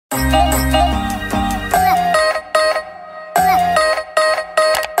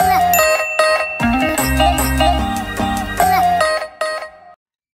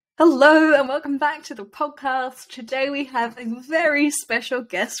welcome back to the podcast. Today we have a very special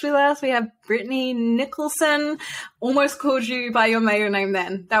guest with us. We have Britt Nicholson. Almost called you by your maiden name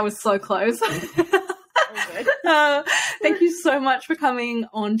then. That was so close. Thank you so much for coming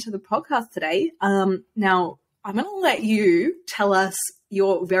on to the podcast today. Now, I'm going to let you tell us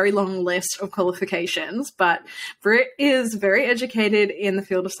your very long list of qualifications, but Britt is very educated in the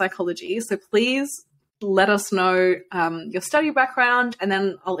field of psychology, so please let us know your study background, and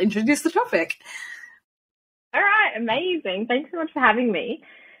then I'll introduce the topic. All right, amazing. Thanks so much for having me.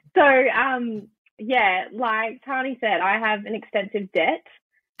 So, like Tani said, I have an extensive debt,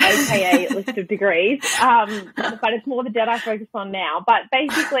 aka list of degrees, but it's more the debt I focus on now. But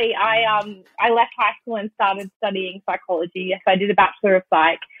basically, I left high school and started studying psychology. Yes, I did a Bachelor of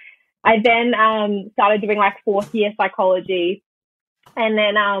Psych. I then started doing like fourth year psychology, and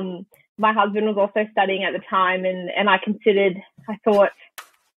then my husband was also studying at the time, and I thought,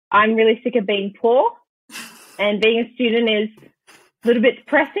 I'm really sick of being poor, and being a student is a little bit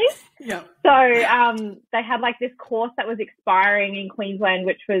depressing. Yeah. So they had like this course that was expiring in Queensland,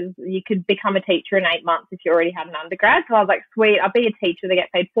 which was you could become a teacher in 8 months if you already had an undergrad. So I was like, sweet, I'll be a teacher. They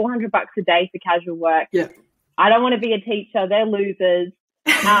get paid $400 a day for casual work. Yeah. I don't want to be a teacher. They're losers.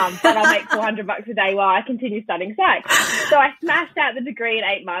 But I'll make $400 a day while I continue studying psych. So I smashed out the degree in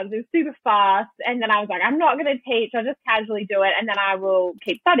 8 months. It was super fast. And then I was like, I'm not going to teach. I'll just casually do it. And then I will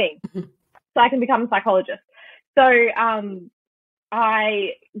keep studying so I can become a psychologist. So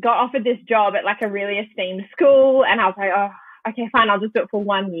I got offered this job at like a really esteemed school. And I was like, oh, okay, fine. I'll just do it for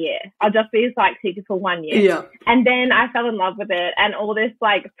 1 year. I'll just be a psych teacher for 1 year. Yeah. And then I fell in love with it. And all this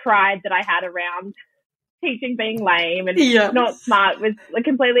like pride that I had around teaching being lame and not smart was like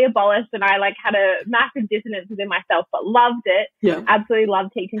completely abolished, and I like had a massive dissonance within myself, but loved it. Absolutely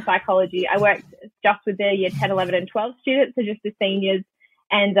loved teaching psychology. I worked just with the year 10, 11 and 12 students, so just the seniors,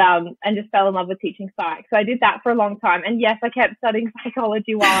 and just fell in love with teaching psych. So I did that for a long time, and yes, I kept studying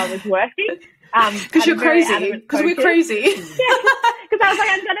psychology while I was working. Because you're crazy. Because we're crazy. Yeah, because I was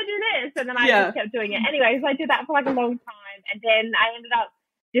like, I'm going to do this, and then I just kept doing it. Anyway, so I did that for like a long time, and then I ended up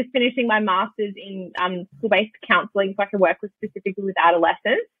just finishing my master's in school-based counselling so I can work specifically with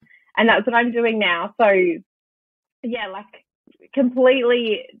adolescents. And that's what I'm doing now. So, yeah, like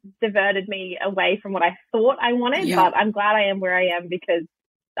completely diverted me away from what I thought I wanted. But I'm glad I am where I am because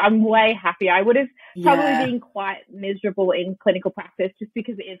I'm way happy. I would have probably been quite miserable in clinical practice just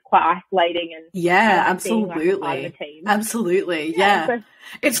because it is quite isolating. And absolutely. Being, like, part of a team. Absolutely, So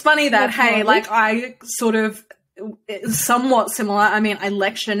it's funny that, hey, like I sort of somewhat similar. I mean, I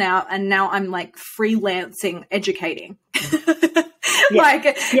lecture now, and now I'm like freelancing educating.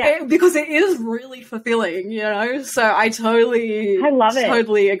 Because it is really fulfilling, you know. So I love it.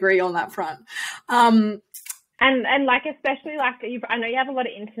 Totally agree on that front. And like especially like I know you have a lot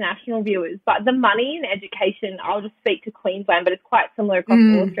of international viewers, but the money in education, I'll just speak to Queensland, but it's quite similar across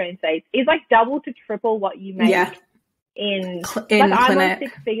all Australian states, is like double to triple what you make. In like I'm on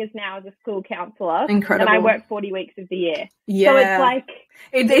 6 figures now as a school counsellor. Incredible. And I work 40 weeks of the year. So it's like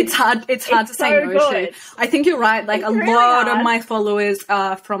it's hard to say no to. I think you're right. Like a lot of my followers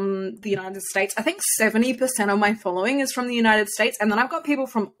are from the United States. I think 70% of my following is from the United States, and then I've got people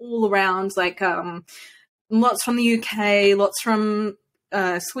from all around, like lots from the UK, lots from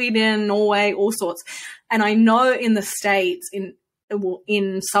Sweden, Norway, all sorts. And I know in the States, in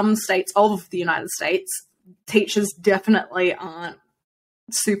some states of the United States, teachers definitely aren't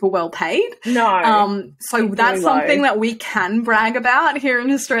super well paid. No. So that's something that we can brag about here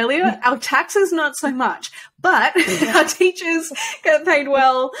in Australia. Our taxes, not so much, but our teachers get paid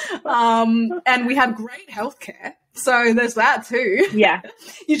well. And we have great healthcare. So there's that too. Yeah.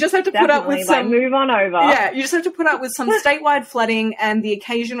 You just have to put up with some... move on over. Yeah, you just have to put up with some statewide flooding and the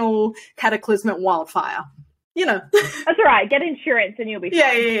occasional cataclysmic wildfire. You know. That's all right. Get insurance and you'll be fine.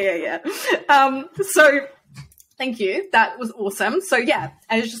 Yeah. So thank you. That was awesome. So yeah,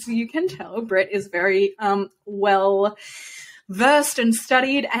 as you can tell, Britt is very well versed and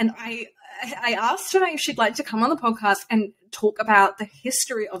studied, and I asked her if she'd like to come on the podcast and talk about the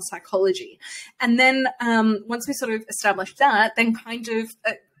history of psychology. And then once we sort of established that, then kind of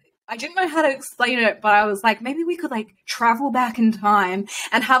I didn't know how to explain it, but I was like, maybe we could like travel back in time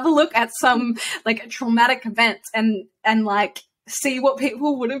and have a look at some like traumatic events and like see what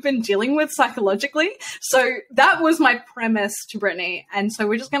people would have been dealing with psychologically. So that was my premise to Brittany. And so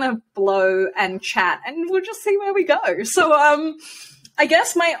we're just going to blow and chat and we'll just see where we go. So I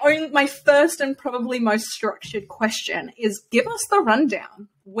guess my first and probably most structured question is, give us the rundown.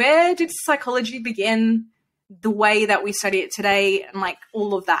 Where did psychology begin, the way that we study it today, and like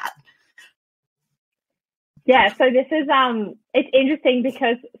all of that? Yeah, so this is it's interesting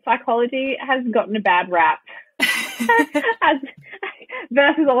because psychology has gotten a bad rap as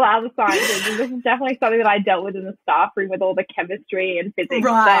versus all other sciences. And this is definitely something that I dealt with in the staff room with all the chemistry and physics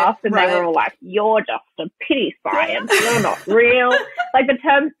stuff, and they were all like, "You're just a pity science. You're not real." Like the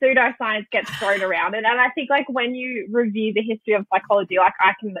term pseudoscience gets thrown around, and I think like when you review the history of psychology, like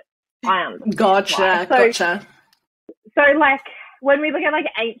I understand. Gotcha. So like, when we look at like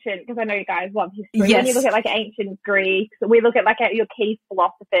ancient, because I know you guys love history, when you look at like ancient Greeks, we look at like at your key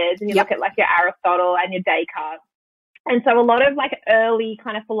philosophers, and you look at like your Aristotle and your Descartes. And so a lot of like early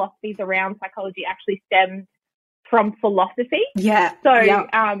kind of philosophies around psychology actually stemmed from philosophy. Yeah. So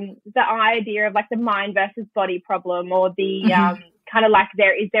the idea of like the mind versus body problem, or the kind of like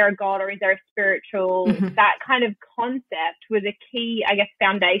is there a God or is there a spiritual, that kind of concept was a key, I guess,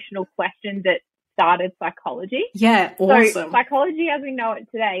 foundational question that started psychology. Yeah, awesome. So psychology as we know it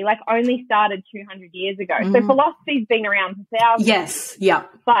today, like only started 200 years ago. So philosophy's been around for thousands. Yes, yeah.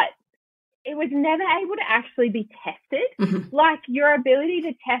 But it was never able to actually be tested. Like your ability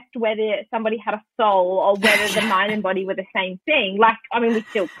to test whether somebody had a soul or whether the mind and body were the same thing. Like, I mean, we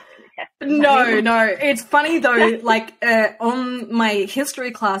still can't really test it. No. It's funny though, like on my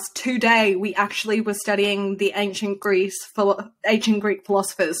history class today, we actually were studying the ancient Greek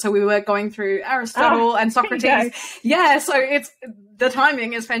philosophers. So we were going through Aristotle and Socrates. Yeah, so the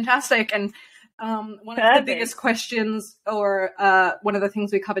timing is fantastic. And one of the biggest questions, or one of the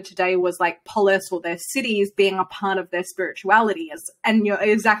things we covered today, was like polis, or their cities being a part of their spirituality. And you're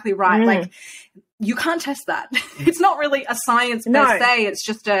exactly right. Like, you can't test that. It's not really a science per se. It's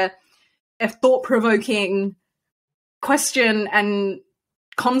just a thought-provoking question and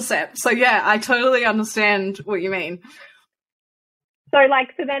concept. So yeah, I totally understand what you mean. So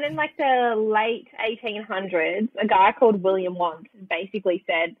then in like the late 1800s, a guy called William Wundt basically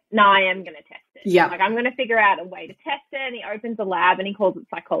said, "No, I am going to test it. Yeah. Like I'm going to figure out a way to test it." And he opens a lab and he calls it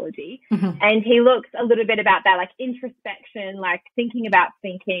psychology. And he looks a little bit about that, like introspection, like thinking about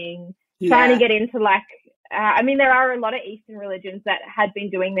thinking, trying to get into like, I mean, there are a lot of Eastern religions that had been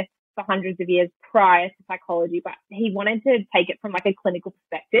doing this for hundreds of years prior to psychology, but he wanted to take it from like a clinical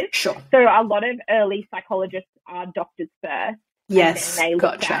perspective. Sure. So a lot of early psychologists are doctors first. Yes, and they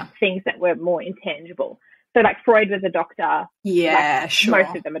looked at things that were more intangible. So like Freud was a doctor. Yeah, sure.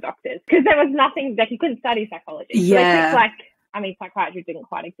 Most of them are doctors because there was nothing, like you couldn't study psychology. Yeah. So like, I mean, psychiatry didn't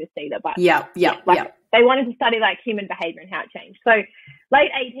quite exist either, but they wanted to study like human behavior and how it changed. So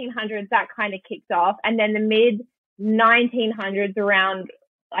late 1800s, that kind of kicked off. And then the mid 1900s, around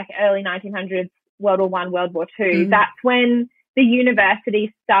like early 1900s, World War I, World War II, that's when the universities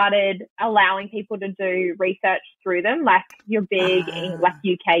started allowing people to do research through them, like your big, like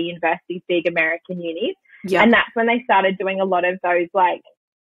UK universities, big American unis. Yeah. And that's when they started doing a lot of those like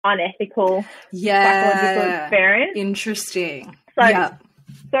unethical psychological experiments. Interesting. So like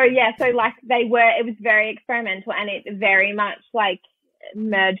it was very experimental, and it very much like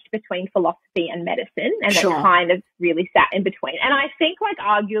merged between philosophy and medicine, and it kind of really sat in between. And I think like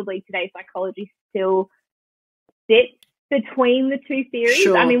arguably today psychology still sits between the two theories.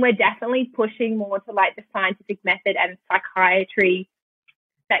 Sure. I mean, we're definitely pushing more to like the scientific method and psychiatry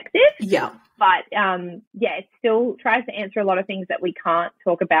perspective. Yeah. But it still tries to answer a lot of things that we can't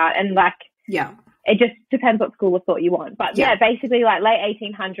talk about. And like, it just depends what school of thought you want. But basically like late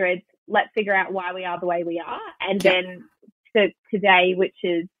 1800s, let's figure out why we are the way we are. And then to today, which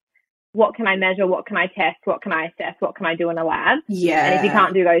is, what can I measure? What can I test? What can I assess? What can I do in a lab? Yeah. And if you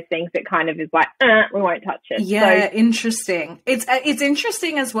can't do those things, it kind of is like, we won't touch it. Yeah, so interesting. It's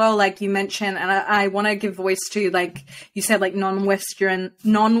interesting as well, like you mentioned, and I want to give voice to, like you said, like non-Western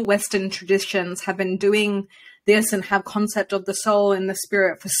traditions have been doing this and have concept of the soul and the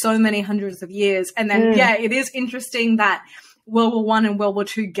spirit for so many hundreds of years. And then, it is interesting that World War I and World War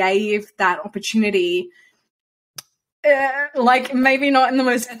II gave that opportunity. Like maybe not in the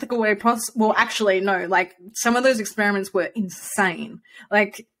most ethical way possible. Well, actually, no. Like some of those experiments were insane.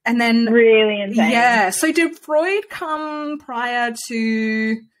 Like, and then really insane. Yeah. So did Freud come prior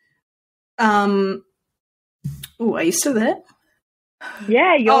to? Oh, are you still there?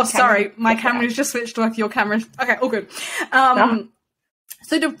 Yeah. Sorry, my camera's just switched off. Your camera. Okay, all good. So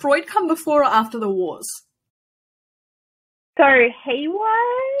did Freud come before or after the wars? So he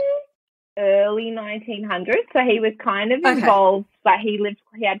was early 1900s, so he was kind of involved, but he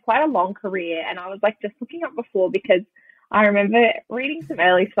had quite a long career. And I was like just looking up before, because I remember reading some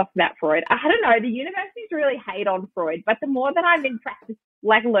early stuff about Freud. I don't know, the universities really hate on Freud, but the more that I'm in practice,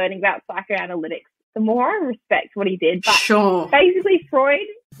 like learning about psychoanalytics, the more I respect what he did. But basically Freud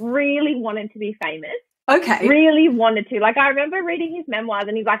really wanted to be famous. Okay. Really wanted to. Like, I remember reading his memoirs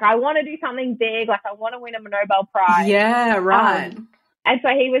and he's like, I want to do something big. Like, I want to win a Nobel Prize. Yeah, right. And so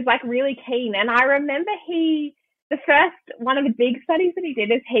he was like really keen. And I remember the first one of the big studies that he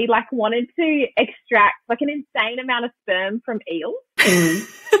did is he like wanted to extract like an insane amount of sperm from eels.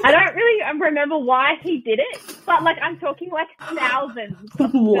 I don't really remember why he did it, but like I'm talking like thousands of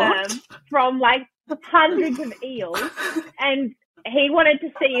sperm from like hundreds of eels, and he wanted to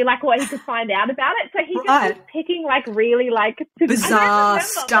see like what he could find out about it. So he just was picking like really like bizarre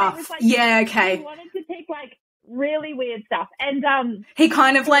stuff. Was, like, okay. He wanted to pick like really weird stuff, and he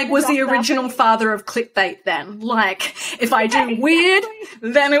kind of like was the original father of clickbait. Then, like, if I do weird,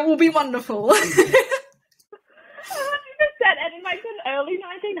 then it will be wonderful. 100%. And in like the early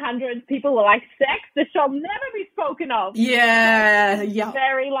 1900s, people were like, sex that shall never be spoken of. Yeah, yeah.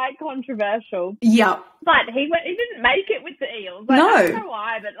 Very like controversial. Yeah. But he didn't make it with the eels. Like, no. I don't know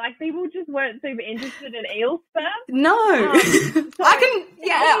why, but like people just weren't super interested in eel sperm. No. So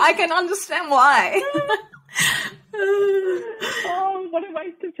I can understand why. Oh, what a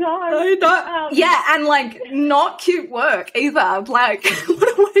waste of time. I know. Yeah, and like not cute work either. Like,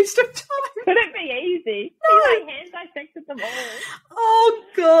 what a waste of time. Couldn't be easy. No. He like hand dissected them all. Oh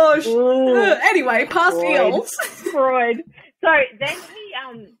gosh. Anyway, past eels. Freud. So then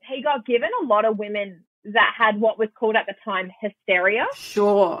he got given a lot of women that had what was called at the time hysteria.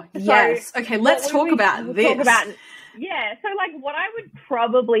 Sure. So yes. Okay, let's talk about this. Yeah. So like what I would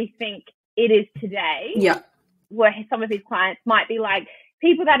probably think it is today. Yeah. Where some of his clients might be like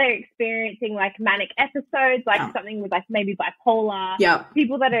people that are experiencing like manic episodes, like something with like maybe bipolar. Yeah.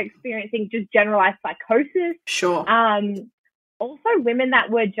 People that are experiencing just generalized psychosis. Sure. Also women that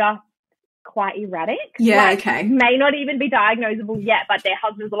were just quite erratic. Yeah, like, okay. May not even be diagnosable yet, but their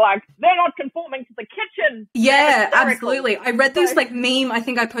husbands are like, they're not conforming to the kitchen. Yeah, absolutely. I read this like meme, I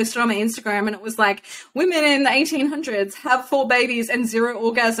think I posted on my Instagram, and it was like, women in the 1800s have 4 babies and 0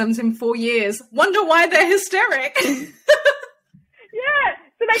 orgasms in 4 years. Wonder why they're hysteric. Yeah.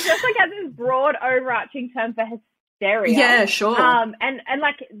 So they just like have this broad overarching term for hysteria. Yeah, sure. And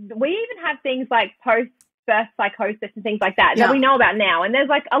like we even have things like post-birth psychosis and things like that we know about now. And there's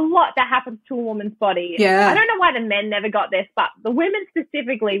like a lot that happens to a woman's body. Yeah. I don't know why the men never got this, but the women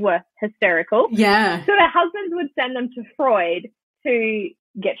specifically were hysterical. Yeah. So their husbands would send them to Freud to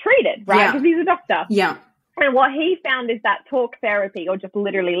get treated, right? Because he's a doctor. Yeah. And what he found is that talk therapy or just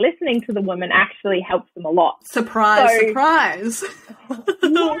literally listening to the woman actually helps them a lot. Surprise.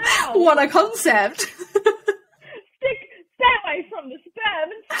 Wow. What a concept. Stay away from the sperm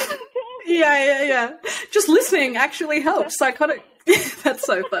and start talking. Yeah. Just listening actually helps. Psychotic. That's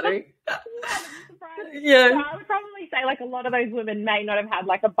so funny. Yeah. So I would probably say like a lot of those women may not have had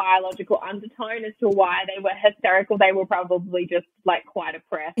like a biological undertone as to why they were hysterical. They were probably just like quite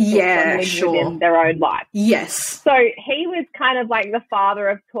oppressed. Yeah, sure. Within their own life. Yes. So he was kind of like the father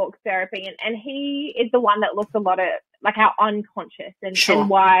of talk therapy, and he is the one that looks a lot at like our unconscious and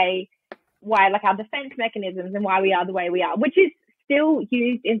why like our defense mechanisms and why we are the way we are, which is still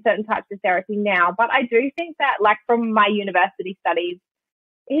used in certain types of therapy now. But I do think that like from my university studies,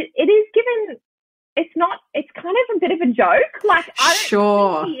 it is given, it's kind of a bit of a joke. Like I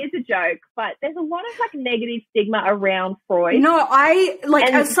don't think he is a joke, but there's a lot of like negative stigma around Freud. No,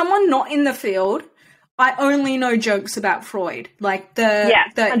 as someone not in the field, I only know jokes about Freud. Like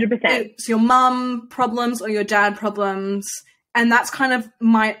 100%. It's your mum problems or your dad problems. And that's kind of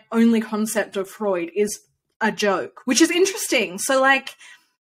my only concept of Freud is a joke, which is interesting. So, like,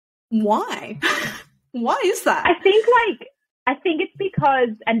 why? Why is that? I think it's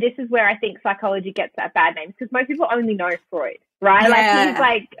because, and this is where I think psychology gets that bad name, because most people only know Freud, right? Yeah. Like, he's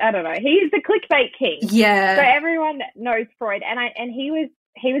like, I don't know, he's the clickbait king. Yeah. So everyone knows Freud, and he was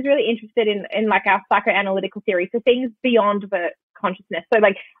really interested in like our psychoanalytical theory, so things beyond the consciousness. So,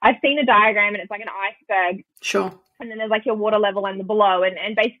 like, I've seen a diagram, and it's like an iceberg. Sure. And then there's like your water level and the below.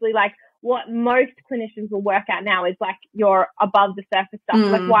 And basically like what most clinicians will work out now is like your above the surface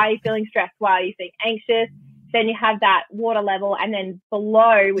stuff. Like why are you feeling stressed? Why are you feeling anxious? Then you have that water level, and then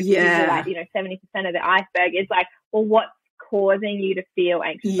below, which is like, 70% of the iceberg is like, well, what's causing you to feel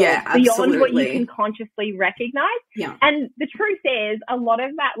anxious? Yeah, beyond what you can consciously recognize. Yeah. And the truth is a lot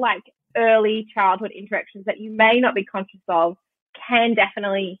of that like early childhood interactions that you may not be conscious of can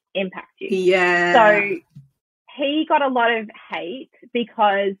definitely impact you. Yeah. So he got a lot of hate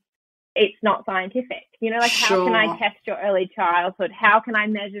because it's not scientific. Like, how can I test your early childhood? How can I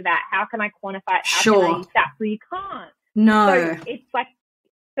measure that? How can I quantify it? How can I use that? So you can't. No. So it's like,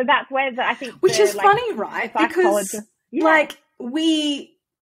 so that's where I think. Which is funny, right? Because, like, we,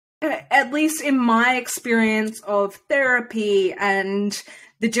 at least in my experience of therapy and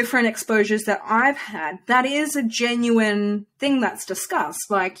the different exposures that I've had, that is a genuine thing that's discussed,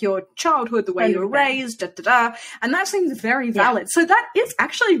 like your childhood, the way you were raised, and that seems very valid. So that is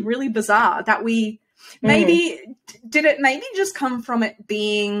actually really bizarre that we maybe, did it maybe just come from it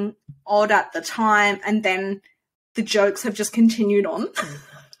being odd at the time and then the jokes have just continued on?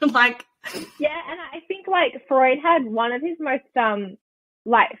 Like... Yeah, and I think, like, Freud had one of his most,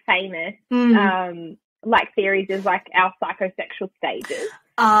 like, famous, like, theories is, like, our psychosexual stages.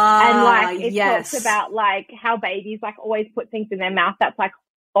 And, like, it talks about, like, how babies, like, always put things in their mouth that's, like,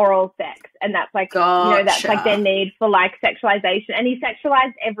 oral sex. And that's, like, you know, that's, like, their need for, like, sexualization. And he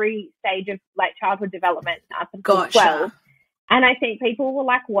sexualized every stage of, like, childhood development up until 12. And I think people were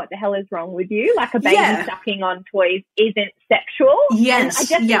like, what the hell is wrong with you? Like, a baby sucking on toys isn't sexual. Yes. And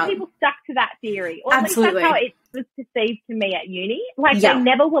I just think people stuck to that theory. Or Absolutely. At least that's how it was perceived to me at uni. Like, they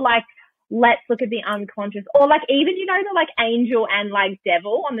never were like, let's look at the unconscious. Or, like, even, you know, the, like, angel and, like,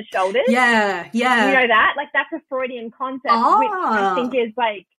 devil on the shoulders. Yeah. You know that? Like, that's a Freudian concept, which I think is,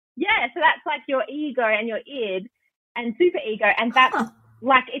 like, so that's, like, your ego and your id and super ego. And that's...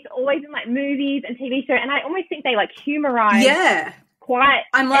 Like, it's always in, like, movies and TV shows, and I almost think they, like, humorize quite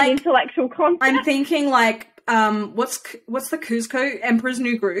an intellectual concept. I'm thinking, like, what's the Cusco, Emperor's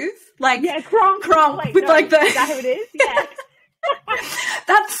New Groove? Like, Kronk. Like, with, like, the... Is that who it is? Yeah.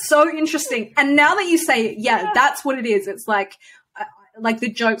 That's so interesting. And now that you say it, that's what it is. It's like the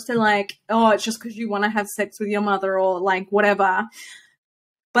jokes are like, oh, it's just because you want to have sex with your mother or, like, whatever.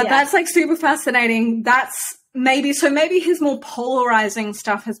 But that's, like, super fascinating. That's... Maybe his more polarizing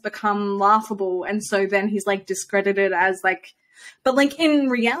stuff has become laughable, and so then he's, like, discredited as, like... But, like, in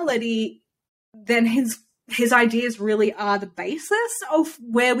reality, then his ideas really are the basis of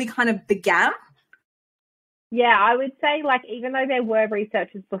where we kind of began. Yeah, I would say, like, even though there were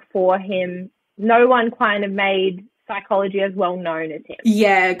researchers before him, no one kind of made psychology as well known as him.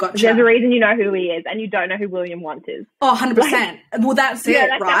 Yeah, gotcha. There's a reason you know who he is and you don't know who William Wundt is. Oh, 100%. Like, well, that's it,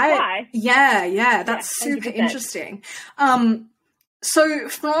 right? That's why. Yeah, that's super interesting. So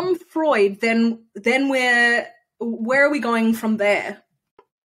from Freud, then where are we going from there?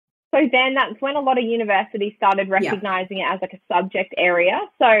 So then that's when a lot of universities started recognizing it as, like, a subject area.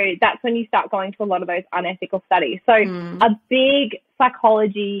 So that's when you start going to a lot of those unethical studies. So a big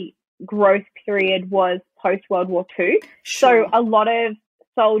psychology growth period was post-World War II. So a lot of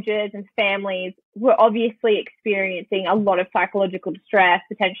soldiers and families were obviously experiencing a lot of psychological distress,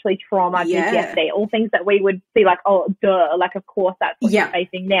 potentially trauma, PTSD, all things that we would be like, oh, duh, like, of course that's what you're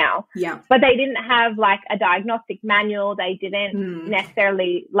facing now. Yeah. But they didn't have, like, a diagnostic manual. They didn't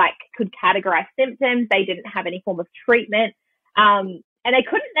necessarily, like, could categorize symptoms. They didn't have any form of treatment. And they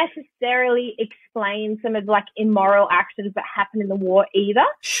couldn't necessarily explain some of the, like, immoral actions that happened in the war either.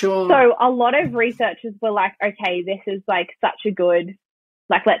 Sure. So a lot of researchers were like, okay, this is, like, such a good,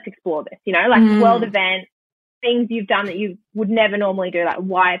 like, let's explore this, you know, like, world event, things you've done that you would never normally do, like,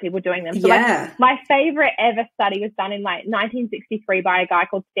 why are people doing them? So, like, my favorite ever study was done in, like, 1963 by a guy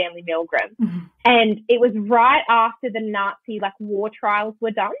called Stanley Milgram. And it was right after the Nazi, like, war trials were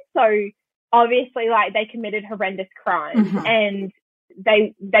done. So obviously, like, they committed horrendous crimes and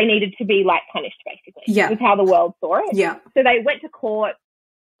they needed to be, like, punished, basically. Yeah. Was how the world saw it. Yeah. So they went to court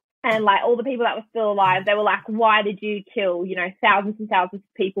and, like, all the people that were still alive, they were like, why did you kill, you know, thousands and thousands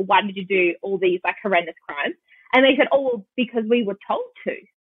of people? Why did you do all these, like, horrendous crimes? And they said, oh, well, because we were told to.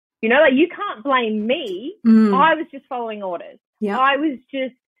 You know, like, you can't blame me. I was just following orders. Yeah. I was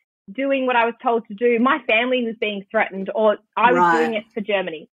just doing what I was told to do. My family was being threatened, or I was doing it for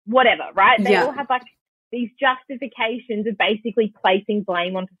Germany. Whatever, right? They all have, like, these justifications of basically placing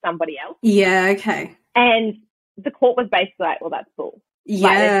blame onto somebody else. Yeah, okay. And the court was basically like, well, that's bull. Yeah,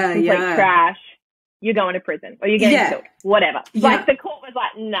 like, it's complete trash. You're going to prison or you're getting killed, whatever. Like, the court was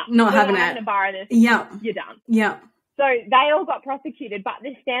like, no, not having it. To borrow this. Yeah. You're done. Yeah. So they all got prosecuted, but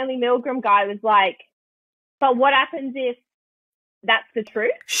this Stanley Milgram guy was like, but what happens if that's the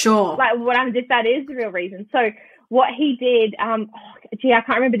truth? Sure. Like, what happens if that is the real reason? So what he did, I can't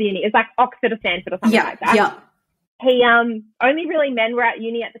remember the uni. It was like Oxford or Stanford or something like that. Yeah. He, only really men were at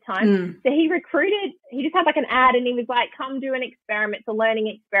uni at the time. So he just had, like, an ad and he was like, come do an experiment. It's a learning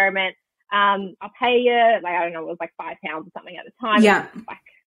experiment. I'll pay you, like, I don't know, it was like £5 or something at the time. Yeah. Like,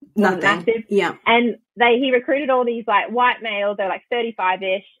 nothing. Massive. Yeah. And he recruited all these, like, white males. They're like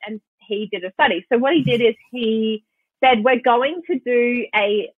 35-ish, and he did a study. So what he did is he said, we're going to do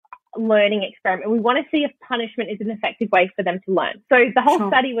a learning experiment. We want to see if punishment is an effective way for them to learn. So the whole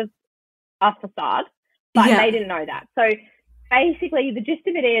study was a facade, but they didn't know that. So basically the gist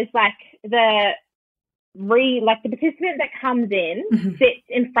of it is, like, the participant that comes in sits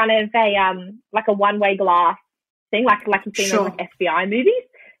in front of a like a one-way glass thing, like you see in those, like, FBI movies.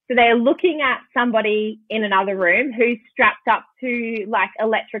 So they're looking at somebody in another room who's strapped up to like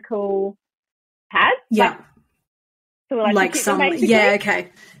electrical pads. Yeah. Like some, yeah, okay.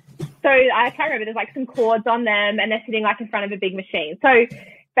 So I can't remember, there's like some cords on them and they're sitting like in front of a big machine. So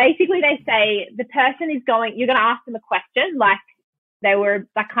basically they say the person is going, you're going to ask them a question, like they were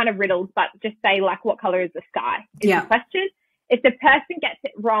like kind of riddles, but just say like, what color is the sky? Is the question. If the person gets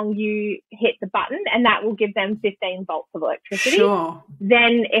it wrong, you hit the button and that will give them 15 volts of electricity. Sure.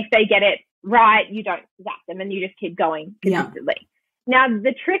 Then if they get it right, you don't zap them and you just keep going consistently. Now,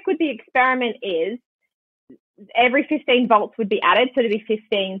 the trick with the experiment is every 15 volts would be added. So it'd be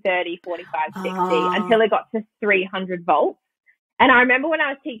 15, 30, 45, 60 until it got to 300 volts. And I remember when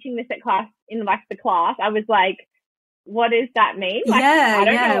I was teaching this at class, in like the class, I was like, what does that mean? Like, I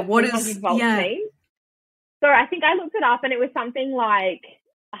don't know what 300 volts means. So I think I looked it up and it was something like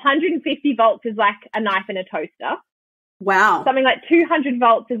 150 volts is like a knife in a toaster. Wow. Something like 200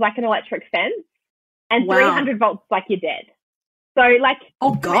 volts is like an electric fence. And 300 volts is like you're dead. So like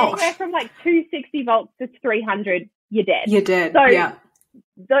anywhere from like 260 volts to 300, you're dead. You're dead,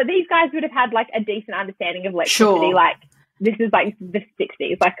 So these guys would have had like a decent understanding of electricity. Sure. Like this is like the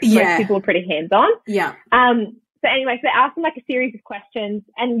 60s. Like most people are pretty hands-on. Yeah. So anyway, so they asked them like a series of questions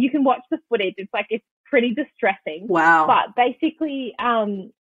and you can watch the footage. It's pretty distressing. Wow. But basically,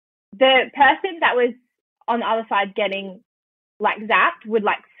 the person that was on the other side getting like zapped would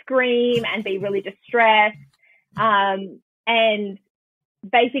like scream and be really distressed. And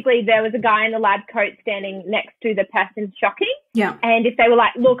basically there was a guy in the lab coat standing next to the person shocking. Yeah. And if they were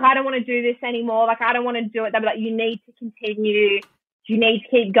like, look, I don't want to do this anymore. Like, I don't want to do it. They'd be like, you need to continue. You need to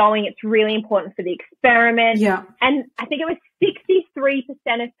keep going. It's really important for the experiment. Yeah. And I think it was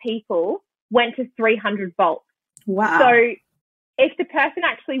 63% of people went to 300 volts. Wow. So if the person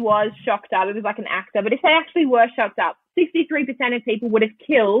actually was shocked up, it was like an actor, but if they actually were shocked up, 63% of people would have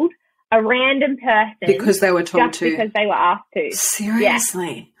killed a random person because they were told to, because they were asked to.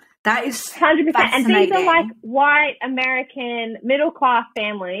 Seriously, that is 100%. And these are like white American middle class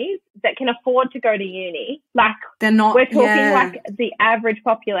families that can afford to go to uni. Like they're not. We're talking like the average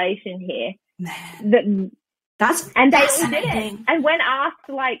population here. Man, that's and they all did it. And when asked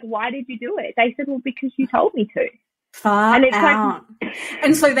like, why did you do it? They said, well, because you told me to. Far and it's out. Like,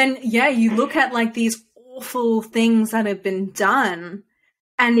 and so then, you look at like these awful things that have been done,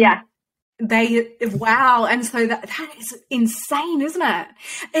 and and so that is insane, isn't it?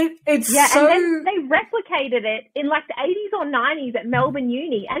 It's so. And then they replicated it in like the 80s or 90s at Melbourne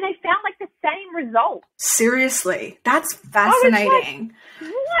Uni, and they found like the same result. Seriously, that's fascinating. Like,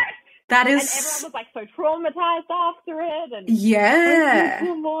 what? That is. And everyone was like so traumatized after it, and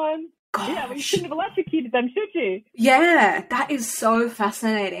Gosh. Yeah, well, you shouldn't have electrocuted them, should you? Yeah, that is so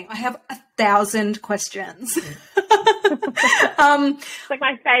fascinating. I have 1,000 questions. It's like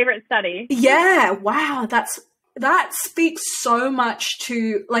my favorite study. Yeah, wow, that speaks so much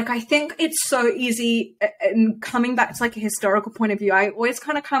to, like, I think it's so easy, and coming back to like a historical point of view, I always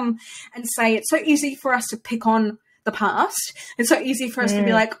kind of come and say it's so easy for us to pick on the past. It's so easy for us to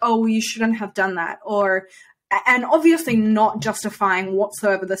be like, oh, well, you shouldn't have done that, and obviously not justifying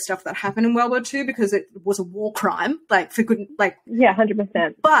whatsoever the stuff that happened in World War II because it was a war crime, like for good, like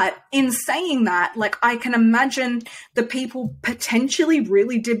 100%. But in saying that, like I can imagine the people potentially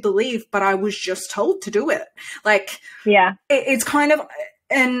really did believe, but I was just told to do it. Like, it's kind of,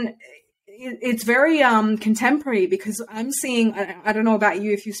 and it's very contemporary because I'm seeing. I don't know about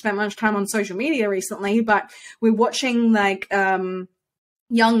you if you've spent much time on social media recently, but we're watching like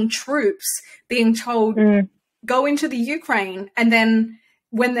young troops being told. Go into the Ukraine, and then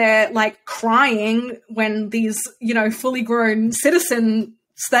when they're like crying, when these, fully grown citizens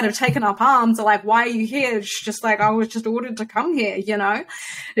that have taken up arms are like, why are you here? It's just like, I was just ordered to come here, It's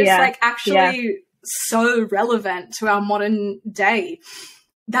like actually so relevant to our modern day.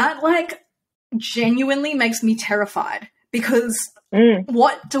 That like genuinely makes me terrified because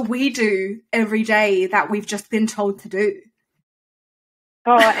what do we do every day that we've just been told to do?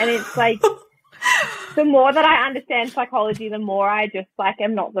 Oh, and it's like, the more that I understand psychology, the more I just like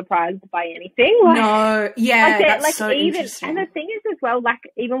am not surprised by anything. Like, that's like, so even, interesting. And the thing is as well, like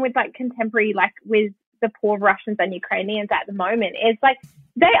even with like contemporary, like with the poor Russians and Ukrainians at the moment, it's like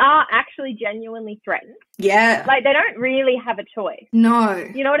they are actually genuinely threatened. Yeah. Like they don't really have a choice. No.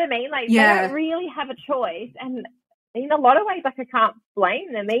 You know what I mean? Like they don't really have a choice. And in a lot of ways, like I can't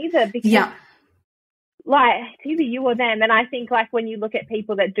blame them either because like it's either you or them. And I think like when you look at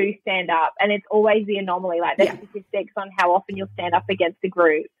people that do stand up, and it's always the anomaly, like the statistics on how often you'll stand up against a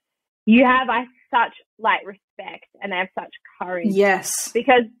group, you have such like respect and they have such courage. Yes.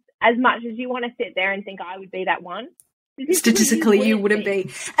 Because as much as you want to sit there and think I would be that one, Statistically you wouldn't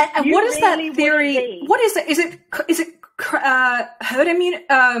be. And what is really that theory? What is it? Is it herd immunity?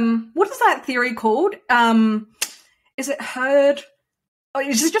 What is that theory called? Is it herd? Oh,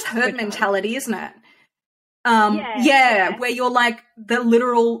 it's just herd mentality, isn't it? Where you're like the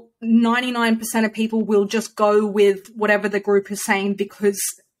literal 99% of people will just go with whatever the group is saying because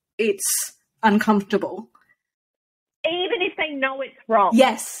it's uncomfortable. Even if they know it's wrong.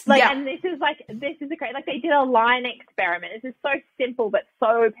 Yes. And this is a great, like they did a line experiment. This is so simple but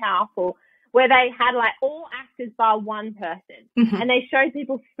so powerful, where they had like all actors bar one person. Mm-hmm. And they showed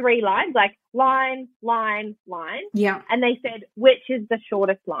people 3 lines, like line, line, line. Yeah. And they said, which is the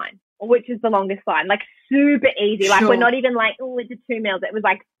shortest line or which is the longest line? Like super easy. Like we're not even like, oh, it's a 2 meals. It was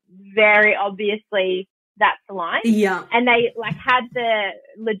like very obviously that's the line. Yeah. And they like had the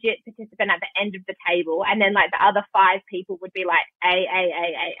legit participant at the end of the table, and then like the other 5 people would be like A,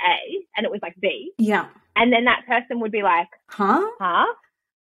 and it was like B. Yeah. And then that person would be like, huh?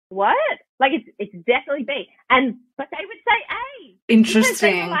 What? Like it's definitely B. But they would say A. Interesting. Because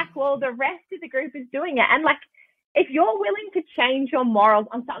they were like, well, the rest of the group is doing it. And like, if you're willing to change your morals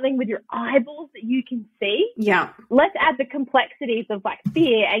on something with your eyeballs that you can see, let's add the complexities of like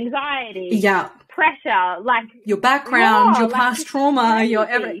fear, anxiety, pressure, like your background, your past trauma, your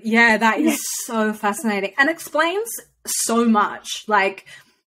that is so fascinating and explains so much. Like,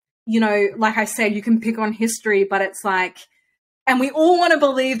 you know, like I said, you can pick on history, but it's like, and we all want to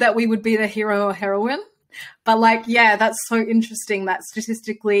believe that we would be the hero or heroine. But like, that's so interesting that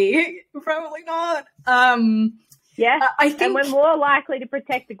statistically probably not. I think, and we're more likely to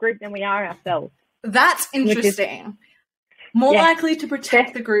protect the group than we are ourselves. That's interesting. More likely to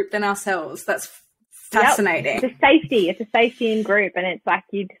protect the group than ourselves. That's fascinating. It's a safety in group, and it's like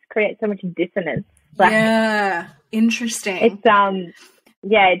you just create so much dissonance. Like, interesting.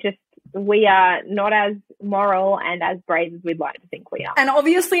 It's just we are not as moral and as brave as we'd like to think we are, and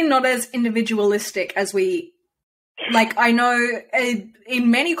obviously not as individualistic as we. Like, I know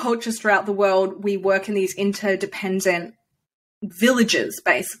in many cultures throughout the world, we work in these interdependent villages,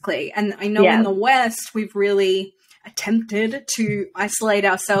 basically. And I know in the West, we've really attempted to isolate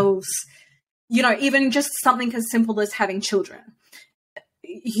ourselves, you know, even just something as simple as having children.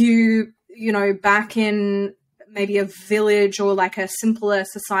 You know, back in maybe a village or like a simpler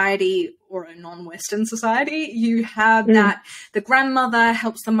society or a non-Western society, you have that the grandmother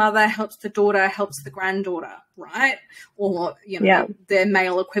helps the mother, helps the daughter, helps the granddaughter, right? Or, you know, their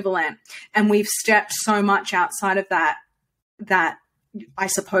male equivalent. And we've stepped so much outside of that I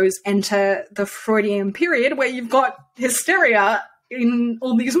suppose enter the Freudian period where you've got hysteria in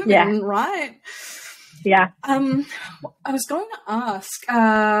all these women, right? Yeah. I was going to ask,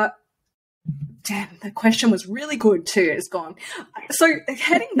 damn, the question was really good too. It's gone. So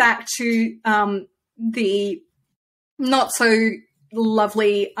heading back to the not so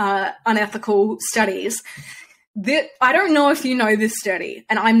lovely unethical studies, I don't know if you know this study,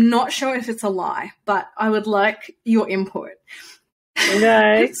 and I'm not sure if it's a lie, but I would like your input.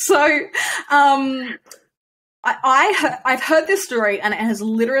 No. So I've heard this story, and it has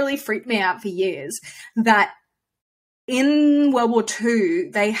literally freaked me out for years, that in World War II,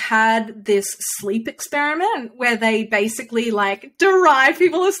 they had this sleep experiment where they basically like derived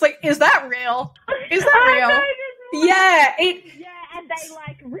people of sleep. Is that real? Is that real? Yeah, and they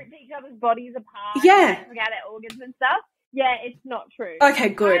like ripped each other's bodies apart. Yeah, and took out their organs and stuff. Yeah, it's not true. Okay,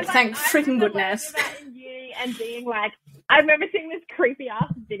 good. Thank freaking goodness. And being like, I remember seeing this creepy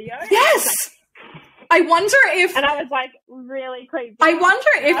ass video. Yes. I wonder if, and I was like really creepy. I wonder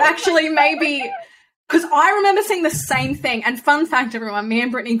if actually maybe. Because I remember seeing the same thing. And fun fact, everyone, me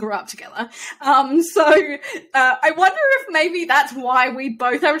and Brittany grew up together. So I wonder if maybe that's why we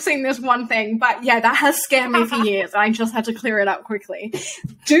both have seen this one thing. But yeah, that has scared me for years. I just had to clear it up quickly.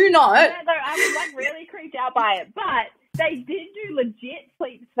 Do not. Yeah, no, I was like really creeped out by it. But they did do legit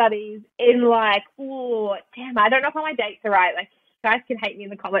sleep studies in like, oh, damn, I don't know if all my dates are right. Like, guys can hate me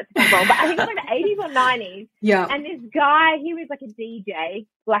in the comments if I'm wrong. But I think it was like the 80s or 90s. Yeah. And this guy, he was like a DJ,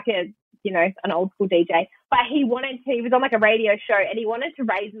 like a, you know, an old school DJ, but he was on like a radio show and he wanted to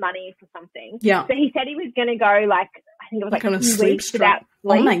raise money for something. Yeah. So he said he was going to go like, I think it was like on a a few sleep weeks without streak.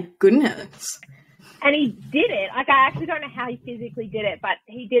 sleep. Oh my goodness. And he did it. Like, I actually don't know how he physically did it, but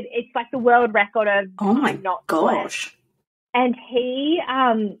he did. It's like the world record of oh my not gosh. Sleep. And he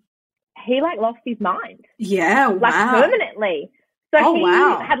like lost his mind. Yeah, wow. Like permanently. So he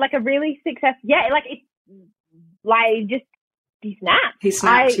had like a really successful, like it's like just, he snapped. He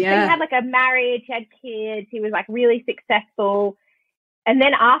snapped, He had like a marriage, he had kids, he was like really successful. And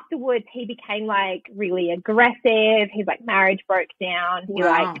then afterwards, he became like really aggressive. His like marriage broke down. He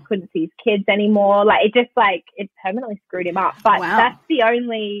like couldn't see his kids anymore. Like it permanently screwed him up. But that's the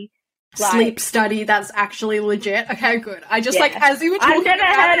only sleep study that's actually legit. Okay, good. I just like, as you were talking, I've never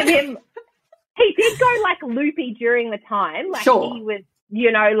heard of him. He did go like loopy during the time. Like he was,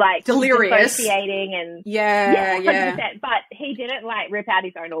 like delirious, dissociating and 100%, but he didn't like rip out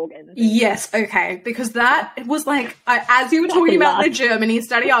his own organs. Yes, okay, because that was like, as you were talking about the Germany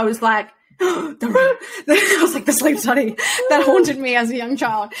study, I was like, I was like, the sleep study that haunted me as a young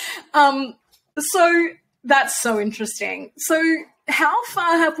child. So that's so interesting. So how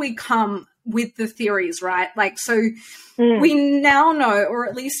far have we come with the theories, right? Like, so we now know, or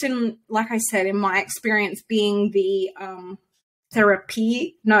at least in, like I said, in my experience being the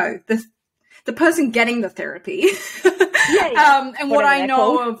the person getting the therapy. And what I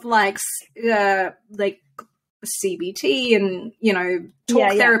know of like CBT and,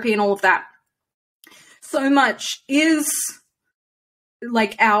 talk therapy and all of that, so much is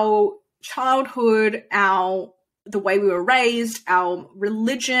like our childhood, the way we were raised, our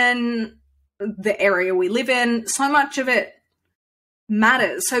religion, the area we live in, so much of it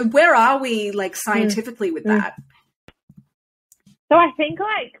matters. So where are we like scientifically with that? So I think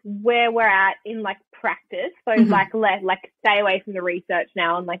like where we're at in like practice, so like stay away from the research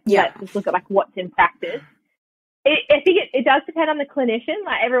now and like let's just look at like what's in practice. I think it does depend on the clinician.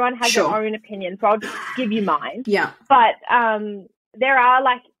 Like everyone has their own opinion, so I'll just give you mine. Yeah. But there are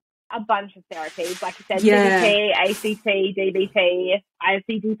like a bunch of therapies, like you said, CBT, ACT, DBT,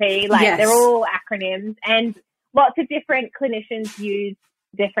 ICDP, like they're all acronyms, and lots of different clinicians use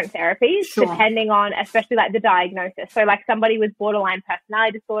different therapies depending on, especially like the diagnosis. So like somebody with borderline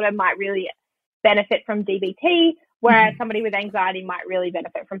personality disorder might really benefit from DBT, whereas somebody with anxiety might really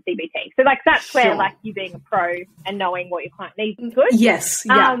benefit from CBT. So like that's where like you being a pro and knowing what your client needs is good. Yes.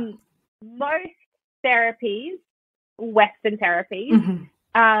 Yeah. Most therapies, Western therapies,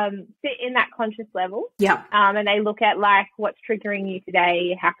 sit in that conscious level. Yeah. And they look at like what's triggering you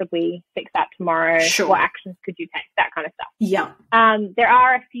today, how could we fix that tomorrow? What actions could you take? That kind of stuff. Yeah. There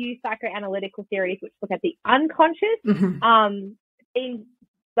are a few psychoanalytical theories which look at the unconscious. In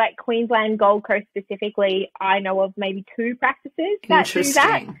like Queensland, Gold Coast specifically, I know of maybe 2 practices that do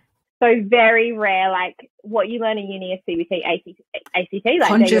that. So very rare, like what you learn in uni is CBT, ACT, like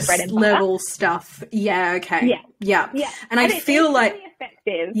conscious bread and level stuff. Yeah, okay. Yeah. And I feel like really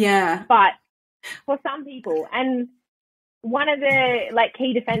effective. Yeah. But for some people, and one of the like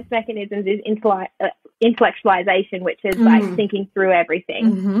key defense mechanisms is intellectualization, which is like thinking through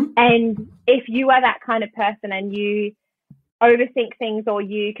everything. And if you are that kind of person and you overthink things or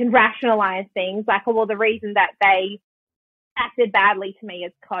you can rationalize things, like, well, the reason that they acted badly to me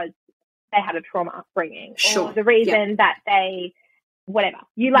is because they had a trauma upbringing, or the reason that they, whatever,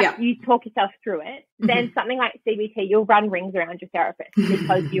 you talk yourself through it, then something like CBT, you'll run rings around your therapist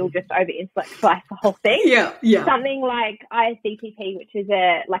because you'll just over-intellectualize the whole thing. Something like ICTP, which is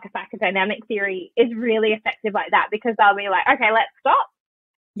a psychodynamic theory, is really effective like that, because they'll be like, okay, let's stop.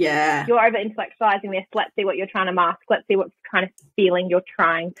 Yeah. You're over-intellectualizing this. Let's see what you're trying to mask. Let's see what kind of feeling you're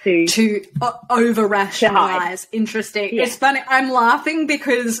trying to over-rationalize. Interesting. Yeah. It's funny. I'm laughing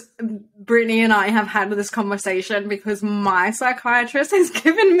because Brittany and I have had this conversation because my psychiatrist has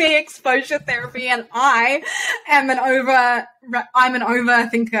given me exposure therapy and I'm an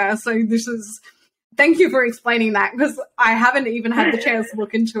overthinker. So this is... Thank you for explaining that, because I haven't even had the chance to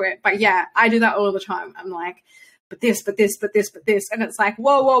look into it. But yeah, I do that all the time. I'm like... but this. And it's like,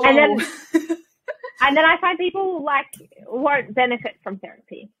 whoa. And then I find people won't benefit from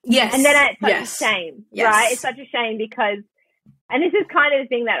therapy. Yes. And then it's such a shame, right? It's such a shame because, and this is kind of the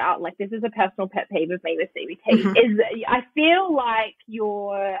thing that, this is a personal pet peeve of me with CBT, is I feel like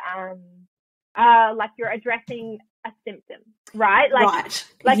you're addressing a symptom, right?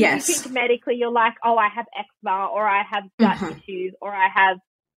 If you think medically, you're like, oh, I have eczema, or I have gut issues, or I have,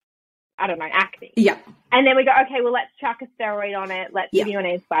 I don't know, acne. Yeah. And then we go, okay, well, let's chuck a steroid on it. Let's give you an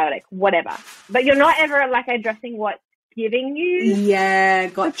antibiotic, whatever. But you're not ever addressing what's giving you the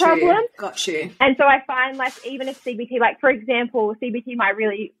problem. Got you. And so I find even if CBT, for example, CBT might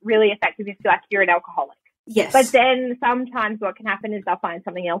really, really effective if you're an alcoholic. Yes. But then sometimes what can happen is they'll find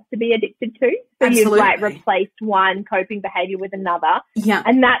something else to be addicted to. So you've replaced one coping behavior with another. Yeah.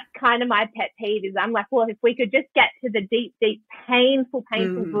 And that's kind of my pet peeve is I'm like, well, if we could just get to the deep, deep, painful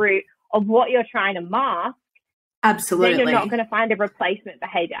root of what you're trying to mask, Absolutely. then you're not going to find a replacement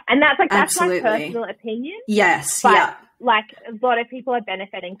behavior. And that's that's my personal opinion. Yes. But like a lot of people are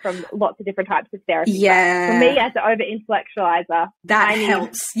benefiting from lots of different types of therapy. Yeah. But for me, as an over-intellectualizer, that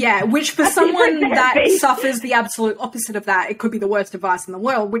helps. Yeah. Which for someone that suffers the absolute opposite of that, it could be the worst advice in the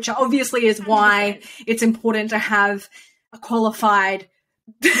world, which obviously is why 100%. It's important to have a qualified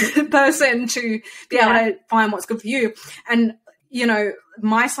person to be able to find what's good for you. And, you know,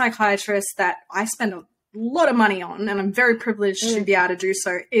 my psychiatrist that I spend a lot of money on, and I'm very privileged to be able to do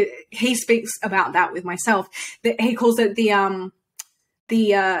so. He speaks about that with myself. He calls it the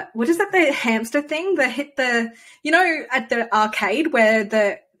what is that? The hamster thing? You know, at the arcade where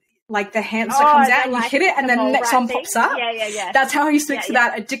the hamster comes out and you hit it and then the next one pops up. Yeah. That's how he speaks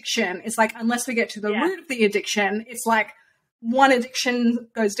about addiction. It's like, unless we get to the root of the addiction, it's like one addiction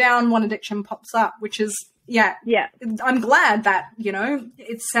goes down, one addiction pops up, which is, I'm glad that, you know,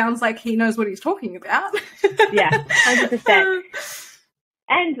 it sounds like he knows what he's talking about. 100%.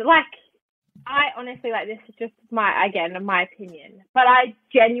 And like, I honestly, like, this is just my opinion, but I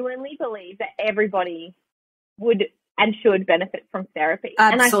genuinely believe that everybody would and should benefit from therapy.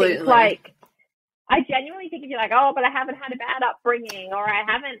 Absolutely. And I think, like, I genuinely think if you're like, oh, but I haven't had a bad upbringing, or I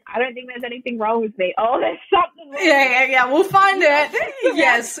don't think there's anything wrong with me. Oh, there's something wrong. Yeah. We'll find it.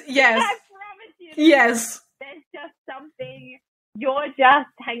 Yes. I promise you. Yes. There's just something. You're just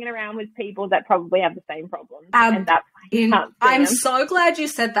hanging around with people that probably have the same problems. And that's I'm so glad you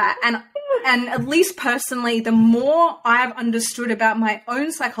said that. And at least personally, the more I've understood about my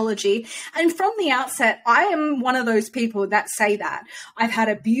own psychology, and from the outset, I am one of those people that say that. I've had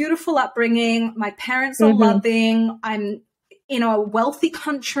a beautiful upbringing. My parents are loving. I'm in a wealthy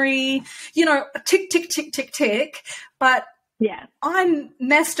country, you know, tick, tick, tick, tick, tick. But I'm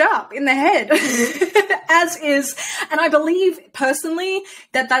messed up in the head, as is. And I believe personally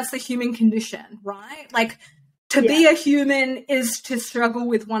that that's the human condition, right? Like, to be a human is to struggle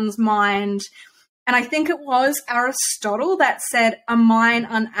with one's mind. And I think it was Aristotle that said, a mind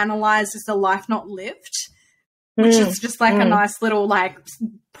unanalyzed is a life not lived, which is just like a nice little, like,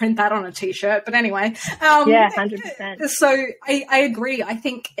 print that on a t-shirt. But anyway. 100%. So I agree. I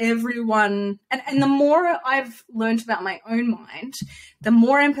think everyone, and the more I've learned about my own mind, the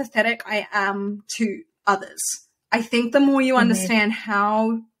more empathetic I am to others. I think the more you understand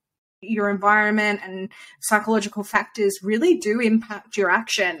how your environment and psychological factors really do impact your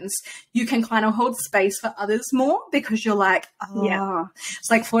actions, you can kind of hold space for others more, because you're like, It's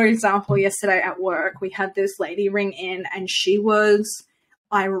like, for example, yesterday at work, we had this lady ring in and she was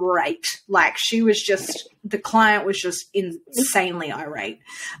irate. Like, she was just, the client was just insanely irate.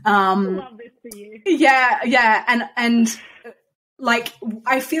 I love this for you. Yeah. And like,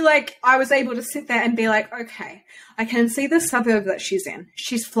 I feel like I was able to sit there and be like, okay, I can see the suburb that she's in.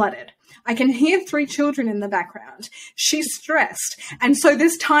 She's flooded. I can hear 3 children in the background. She's stressed. And so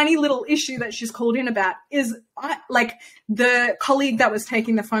this tiny little issue that she's called in about is like the colleague that was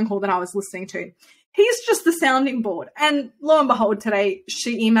taking the phone call that I was listening to. He's just the sounding board. And lo and behold, today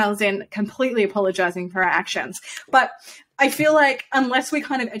she emails in completely apologizing for her actions. But I feel like unless we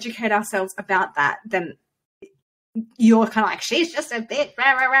kind of educate ourselves about that, then you're kind of like, she's just a bit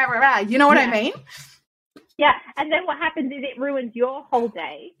rah, rah, rah, rah, rah. You know what I mean? Yeah. And then what happens is it ruins your whole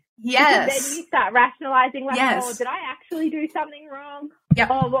day. Yes. Because then you start rationalizing, like, oh, did I actually do something wrong? Yep.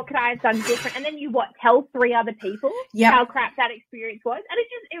 Oh, what could I have done different? And then you tell 3 other people how crap that experience was, and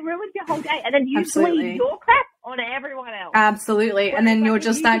it ruins your whole day. And then you leave your crap on everyone else. Absolutely. And then you're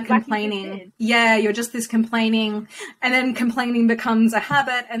just that complaining. You're just this complaining, and then complaining becomes a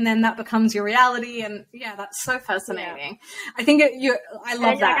habit, and then that becomes your reality. And that's so fascinating. I think I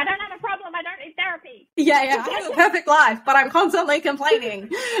love that. Like, I don't have a problem. I don't need therapy. I have a perfect life, but I'm constantly complaining.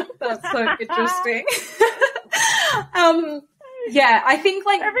 That's so interesting. I think,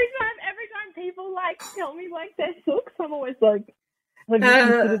 like, every time people like tell me like they're sooks, I'm always like, have you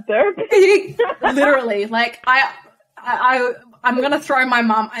considered therapy? Literally, like, I'm gonna throw my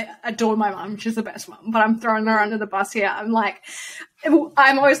mum. I adore my mum; she's the best mum. But I'm throwing her under the bus here. I'm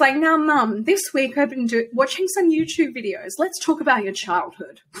always like, now, mum, this week I've been watching some YouTube videos. Let's talk about your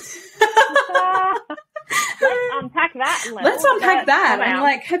childhood. Let's unpack that. Let's unpack that. I'm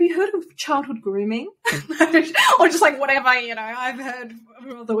like, have you heard of childhood grooming? Or just like whatever, I've heard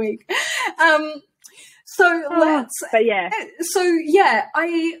for the week. I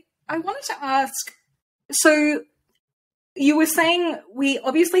wanted to ask, so you were saying we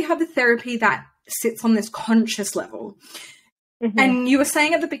obviously have the therapy that sits on this conscious level. And you were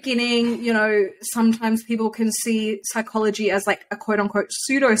saying at the beginning, sometimes people can see psychology as like a quote unquote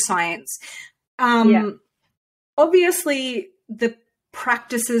pseudoscience. Obviously the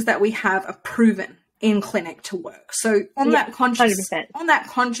practices that we have are proven in clinic to work. So on that 100%.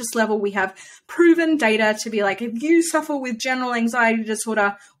 conscious level, we have proven data to be like, if you suffer with general anxiety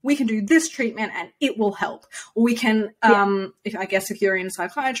disorder, we can do this treatment and it will help. Or we can, if you're in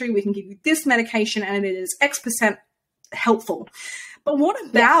psychiatry, we can give you this medication and it is X% helpful. But what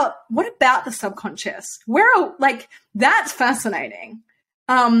about the subconscious? That's fascinating.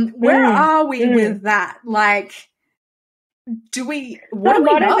 Where are we with that? Like, what do we know?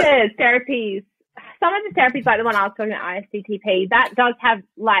 Of the therapies, some of the therapies, like the one I was talking about, ISTTP, that does have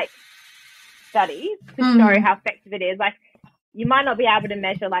like studies to show how effective it is. Like, you might not be able to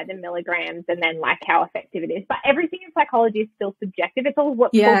measure like the milligrams and then like how effective it is, but everything in psychology is still subjective. It's all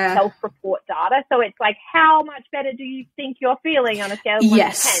what's called self-report data. So it's like, how much better do you think you're feeling on a scale of 1 to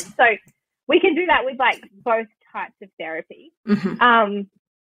 10? So we can do that with like both types of therapy.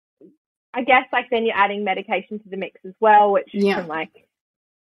 I guess like then you're adding medication to the mix as well, which can like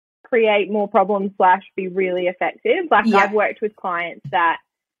create more problems / be really effective. Like I've worked with clients that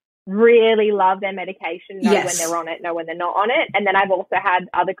really love their medication, know when they're on it, know when they're not on it. And then I've also had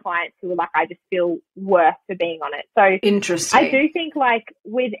other clients who are like, I just feel worse for being on it. So interesting. I do think like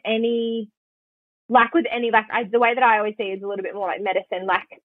the way that I always see it is a little bit more like medicine.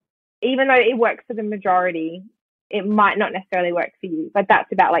 Like, even though it works for the majority, it might not necessarily work for you. But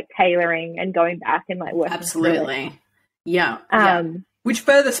that's about like tailoring and going back and like working. Absolutely. Yeah. Which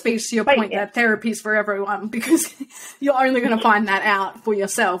further speaks to your point that therapy is for everyone, because you're only going to find that out for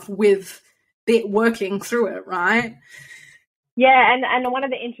yourself with it working through it, right? Yeah, and one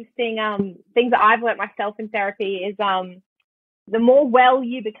of the interesting things that I've learnt myself in therapy is the more well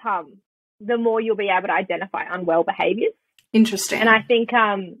you become, the more you'll be able to identify unwell behaviours. Interesting. And I think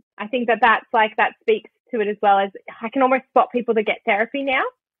that's like, that speaks to it as well, as I can almost spot people that get therapy now.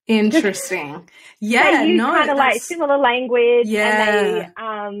 Interesting. Yeah, they use kind of like similar language. Yeah.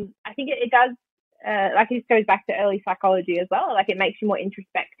 And they, I think it does, like this goes back to early psychology as well. Like, it makes you more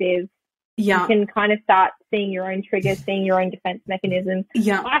introspective. Yeah. You can kind of start seeing your own triggers, seeing your own defense mechanisms.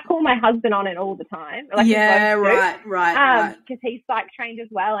 Yeah. I call my husband on it all the time. Like, right. Because he's psych trained as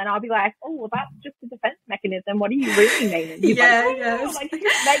well. And I'll be like, oh, well, that's just a defense mechanism. What do you really mean?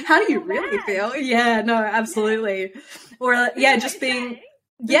 And how do you really feel? Yeah, no, absolutely. Or, just being...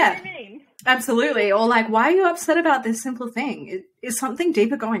 Yeah, absolutely. Or like, why are you upset about this simple thing? Is something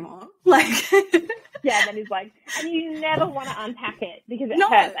deeper going on? Like, yeah, and then he's like, and you never want to unpack it because it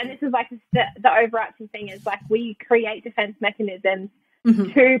hurts. And this is like the overarching thing is like, we create defense mechanisms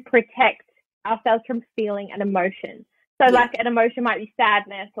to protect ourselves from feeling an emotion. So like, an emotion might be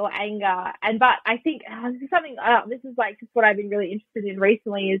sadness or anger. But I think this is something, this is like just what I've been really interested in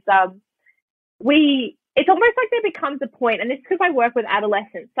recently is it's almost like there becomes a point, and this is because I work with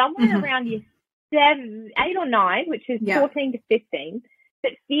adolescents, somewhere around year 8 or 9, which is 14 to 15,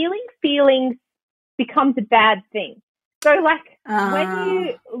 that feelings becomes a bad thing. So like when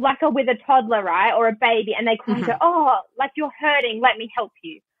you like are with a toddler, right, or a baby, and they cry and go, oh, like you're hurting, let me help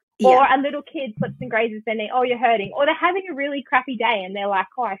you. Or a little kid slips and grazes their knee, oh, you're hurting. Or they're having a really crappy day and they're like,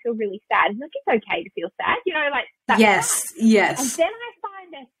 oh, I feel really sad. Like, it's okay to feel sad, like that. Yes. And then I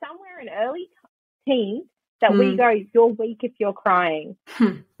find there's somewhere in early teens that we go, you're weak if you're crying.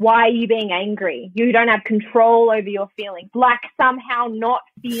 Why are you being angry? You don't have control over your feelings. Like somehow not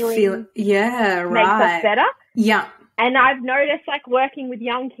feeling makes us better. Yeah. And I've noticed, like, working with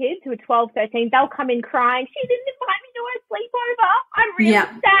young kids who are 12, 13, they'll come in crying, she didn't invite me to her sleepover. I'm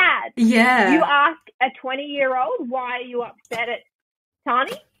really sad. Yeah. You ask a 20-year-old, why are you upset at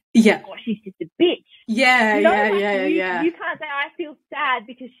Tani? Yeah. Oh, she's just a bitch. Yeah, you can't say, I feel sad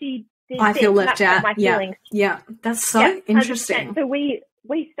because she did I feel left out. My feelings. Yeah. That's so interesting. 100%. So we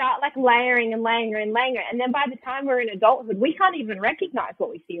start like layering and layering and layering, and then by the time we're in adulthood, we can't even recognize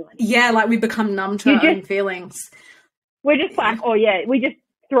what we feel anymore. Yeah, like we become numb to our own feelings. We're just like, we just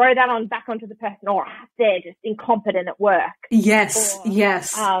throw that back onto the person, or they're just incompetent at work. Yes, or,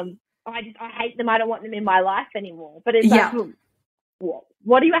 yes. I hate them. I don't want them in my life anymore. But it's like,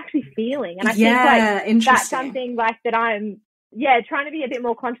 what are you actually feeling? And I think like that's something like that I'm trying to be a bit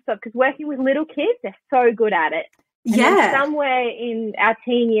more conscious of, because working with little kids, they're so good at it. And somewhere in our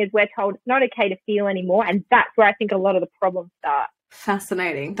teen years, we're told it's not okay to feel anymore, and that's where I think a lot of the problems start.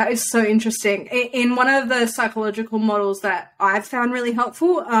 Fascinating. That is so interesting. In one of the psychological models that I've found really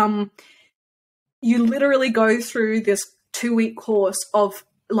helpful, you literally go through this 2-week course of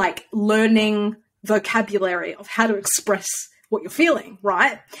like learning vocabulary of how to express what you're feeling,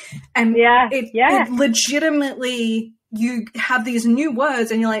 right? And it legitimately, you have these new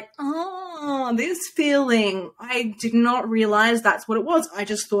words and you're like, oh, this feeling, I did not realize that's what it was. I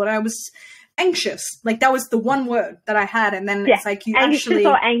just thought I was anxious. Like that was the one word that I had, and then it's like you anxious actually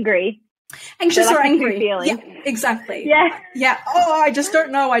or angry. Anxious like or angry. feelings. Yeah, exactly. Yeah. Oh, I just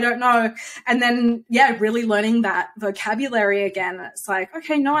don't know. I don't know. And then, really learning that vocabulary again. It's like,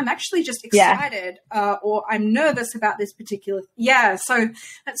 okay, no, I'm actually just excited or I'm nervous about this particular. Yeah. So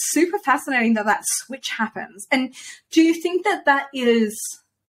that's super fascinating that switch happens. And do you think that is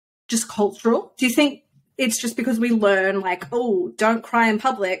just cultural? Do you think it's just because we learn like, oh, don't cry in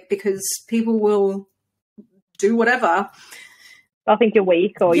public because people will do whatever? I think you're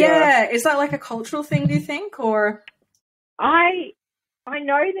weak, or is that like a cultural thing, do you think? Or I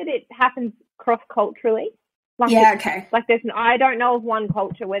know that it happens cross-culturally. Like okay. Like I don't know of one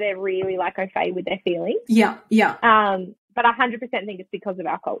culture where they're really like okay with their feelings. Yeah. But I 100% think it's because of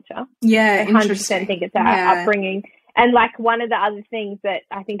our culture. Yeah, I 100% think it's our upbringing. And like one of the other things that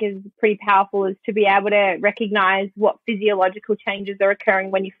I think is pretty powerful is to be able to recognize what physiological changes are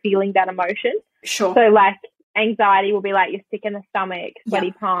occurring when you're feeling that emotion. Sure. So like anxiety will be like you're sick in the stomach,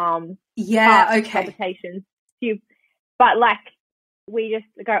 sweaty palms, palpitations. But like we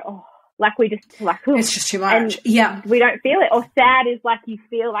just go, oh, like we just like, oh, it's just too much. And we don't feel it. Or sad is like you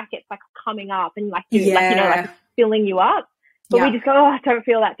feel like it's like coming up and like you like like it's filling you up. But we just go, oh, don't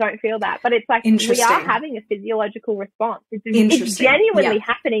feel that. But it's like we are having a physiological response. It's genuinely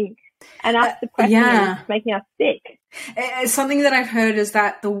happening, and us suppressing it is making us sick. Something that I've heard is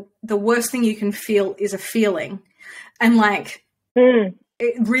that the worst thing you can feel is a feeling. And like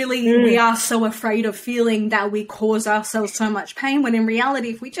we are so afraid of feeling that we cause ourselves so much pain, when in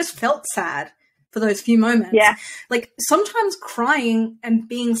reality, if we just felt sad for those few moments, like sometimes crying and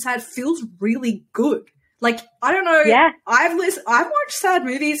being sad feels really good. Like, I don't know. Yeah. I've watched sad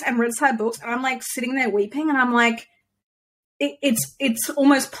movies and read sad books, and I'm like sitting there weeping, and I'm like, it's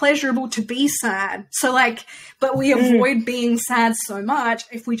almost pleasurable to be sad. So like, but we avoid being sad so much.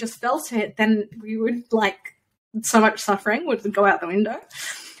 If we just felt it, then we would like so much suffering would go out the window.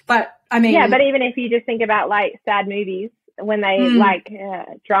 But I mean, but even if you just think about like sad movies when they like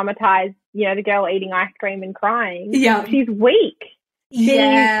dramatize, the girl eating ice cream and crying. Yeah, she's weak.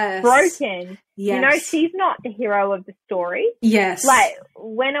 She's broken. Yes. She's not the hero of the story. Yes. Like,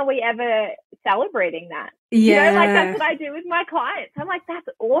 when are we ever celebrating that? Yeah. Like, that's what I do with my clients. I'm like, that's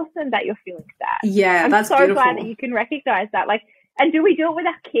awesome that you're feeling sad. Yeah, I'm so beautiful. glad that you can recognize that. Like, and do we do it with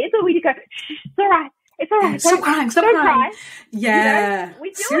our kids, or we just go, shh, it's all right. It's all right. Stop crying. Cry. Yeah. We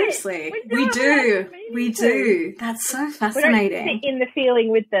do Seriously. it. We do. That's so fascinating. We don't sit in the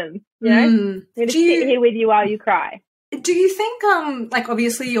feeling with them. I'm going to sit here with you while you cry. Do you think, like,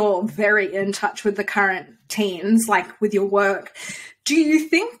 obviously you're very in touch with the current teens, like, with your work. Do you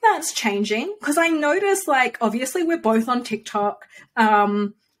think that's changing? Because I notice, like, obviously we're both on TikTok,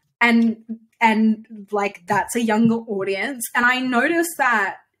 and like, that's a younger audience. And I notice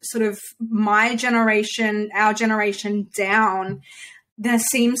that sort of my generation, our generation down, there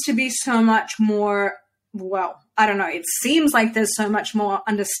seems to be so much more, I don't know, it seems like there's so much more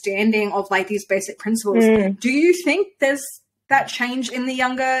understanding of like these basic principles. Do you think there's that change in the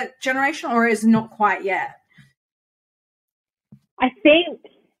younger generation, or is not quite yet? I think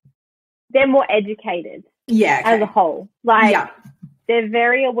they're more educated as a whole. Like, they're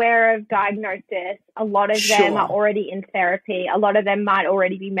very aware of diagnosis. A lot of them are already in therapy. A lot of them might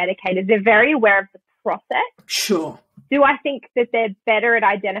already be medicated. They're very aware of the process. Sure. Do I think that they're better at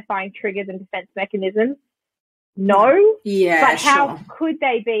identifying triggers and defense mechanisms? No. Yeah, but how could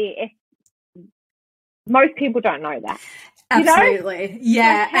they be if most people don't know that? Absolutely.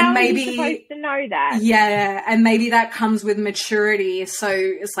 Yeah. Like, how and maybe are you supposed to know that? Yeah. And maybe that comes with maturity. So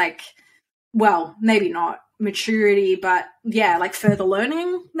it's like, well, maybe not maturity, but yeah, like further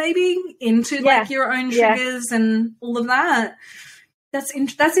learning maybe into like your own triggers and all of that. That's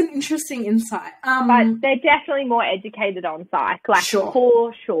an interesting insight. But they're definitely more educated on psych, like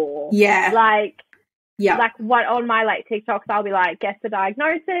for sure. Yeah. Like what on my like TikToks, I'll be like, guess the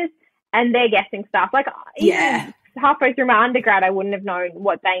diagnosis, and they're guessing stuff. Like even halfway through my undergrad, I wouldn't have known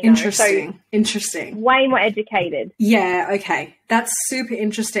what they know. Interesting. Way more educated. Yeah. Okay. That's super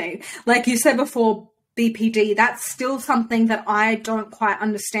interesting. Like you said before, BPD, that's still something that I don't quite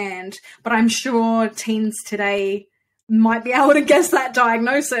understand, but I'm sure teens today might be able to guess that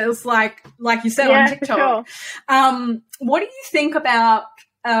diagnosis, like you said on TikTok. For sure. What do you think about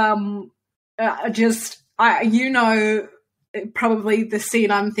probably the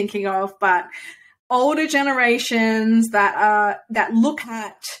scene I'm thinking of, but older generations that look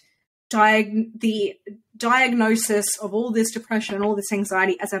at the diagnosis of all this depression and all this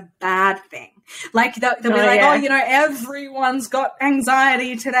anxiety as a bad thing. Like they'll be like, everyone's got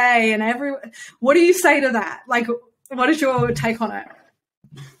anxiety today, and what do you say to that? Like, what is your take on it?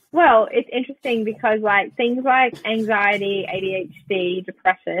 Well, it's interesting because like things like anxiety, ADHD,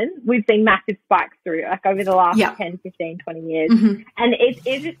 depression, we've seen massive spikes through like over the last 10, 15, 20 years. Mm-hmm. And it's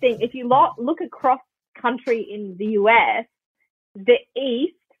interesting, if you look across country in the US, the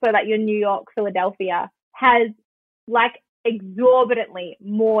East, so like your New York, Philadelphia, has like exorbitantly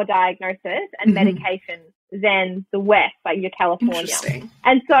more diagnosis and medication than the West, like your California.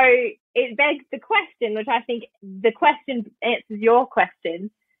 And so it begs the question, which I think the question answers your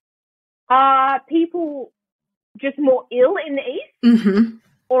question. Are people just more ill in the East,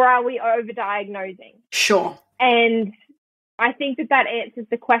 or are we overdiagnosing? Sure. And I think that answers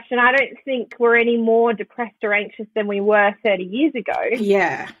the question. I don't think we're any more depressed or anxious than we were 30 years ago.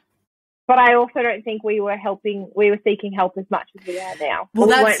 Yeah. But I also don't think we were seeking help as much as we are now. Well,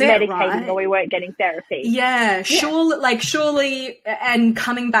 we that's weren't it, medicating, right? or we weren't getting therapy. Yeah, surely, and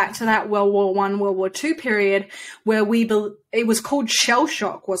coming back to that World War I, World War II period, where it was called shell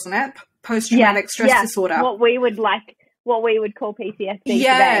shock, wasn't it? Post-traumatic stress disorder. What we would call PTSD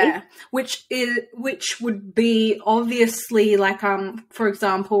today. Which would be obviously like, for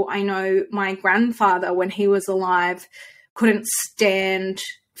example, I know my grandfather, when he was alive, couldn't stand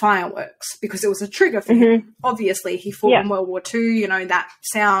fireworks because it was a trigger for him. Obviously, he fought in World War II, you know, that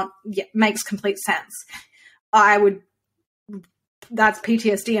sound makes complete sense. That's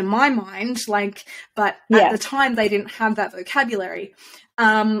PTSD in my mind, like, but at the time they didn't have that vocabulary.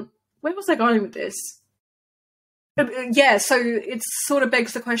 Where was I going with this? Yeah, so it sort of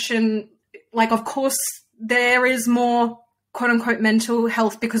begs the question, like, of course, there is more quote-unquote mental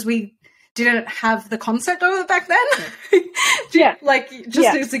health because we didn't have the concept of it back then. Like,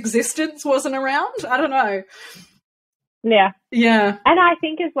 just its existence wasn't around. I don't know. Yeah. Yeah. And I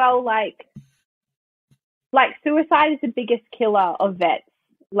think as well, like suicide is the biggest killer of vets,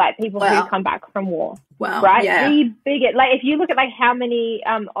 like people who come back from war. Wow. Right? Yeah. The biggest, like, if you look at like how many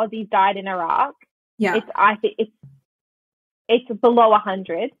Aussies died in Iraq, I think it's below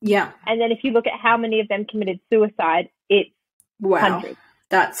 100. Yeah. And then if you look at how many of them committed suicide, it's hundreds.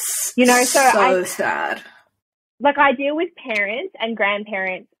 That's so sad. Like, I deal with parents and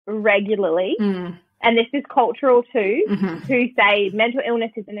grandparents regularly, and this is cultural too, who say mental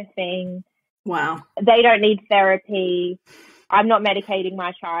illness isn't a thing. Wow. They don't need therapy. I'm not medicating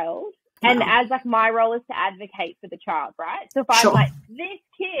my child. Wow. And as like my role is to advocate for the child, right? So if I'm like, this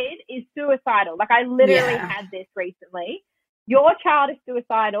kid is suicidal, like I literally had this recently. Your child is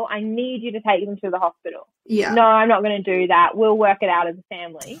suicidal. I need you to take them to the hospital. Yeah. No, I'm not going to do that. We'll work it out as a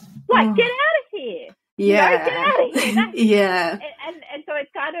family. Like, get out of here. Yeah. Get out of here. And so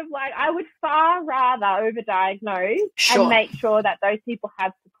it's kind of like, I would far rather overdiagnose and make sure that those people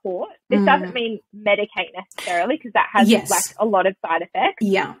have support. This doesn't mean medicate necessarily, because that has like a lot of side effects.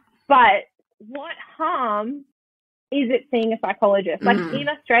 Yeah. But what harm is it seeing a psychologist? Like in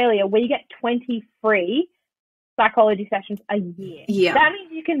Australia, we get 20 free psychology sessions a year. Yeah. That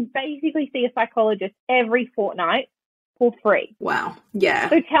means you can basically see a psychologist every fortnight for free. Wow. Yeah.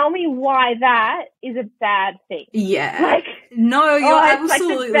 So tell me why that is a bad thing. Yeah. Like, no, you're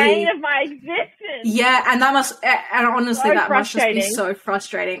absolutely. It's like the bane of my existence. Yeah, and honestly, that must just be so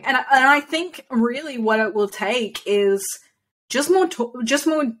frustrating. And I think really what it will take is just more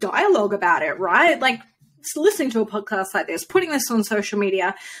dialogue about it, right? Like, listening to a podcast like this, putting this on social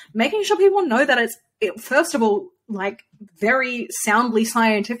media, making sure people know that it's first of all, like, very soundly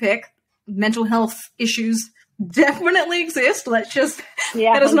scientific. Mental health issues definitely exist. Let's just,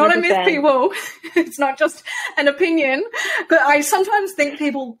 that is 100%. Not a myth, people. It's not just an opinion. But I sometimes think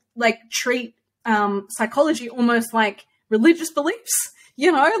people like treat psychology almost like religious beliefs.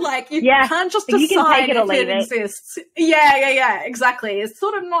 You know, like you can't just decide if it exists. Yeah, exactly. It's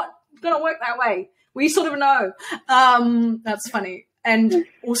sort of not going to work that way. We sort of know. That's funny. And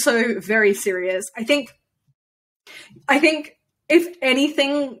also very serious. I think if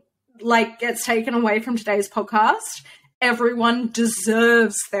anything like gets taken away from today's podcast, everyone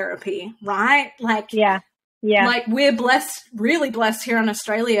deserves therapy, right? Like, like we're blessed, really blessed here in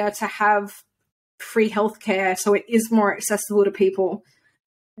Australia to have free healthcare, so it is more accessible to people.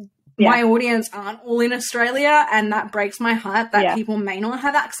 My audience aren't all in Australia, and that breaks my heart that people may not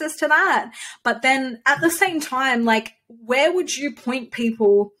have access to that. But then at the same time, like, where would you point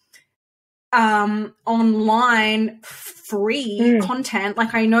people online free content?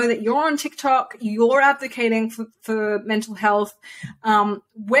 Like, I know that you're on TikTok, you're advocating for mental health.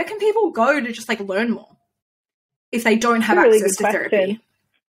 Where can people go to just like learn more if they don't have access to therapy?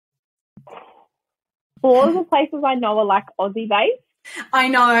 All of the places I know are like Aussie based. I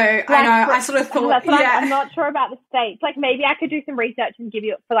know. I sort of thought, I'm not sure about the States. Like, maybe I could do some research and give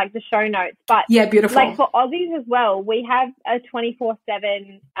you for like the show notes. But yeah, beautiful. Like for Aussies as well, we have a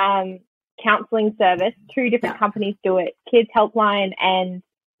 24/7 counselling service. 2 different companies do it: Kids Helpline and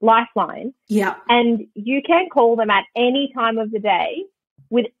Lifeline. Yeah. And you can call them at any time of the day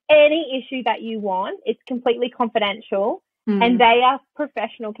with any issue that you want. It's completely confidential. And they are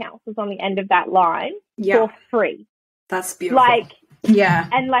professional counsellors on the end of that line for free. That's beautiful. Like,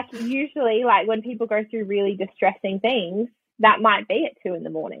 and like usually, like when people go through really distressing things, that might be at 2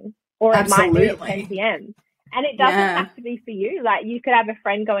 a.m. or it might be at 10 p.m. And it doesn't have to be for you. Like, you could have a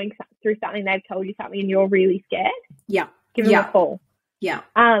friend going through something, they've told you something and you're really scared. Yeah. Give them a call. Yeah.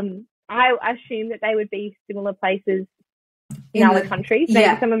 I assume that they would be similar places in other countries.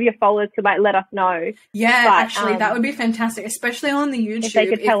 Maybe some of your followers could like let us know. Yeah, but, actually, that would be fantastic, especially on the YouTube. If they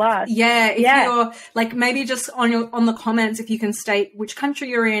could tell us. If you're like, maybe just on the comments, if you can state which country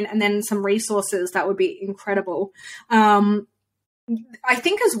you're in and then some resources, that would be incredible. I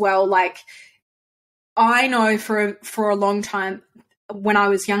think as well, like, I know for a long time when I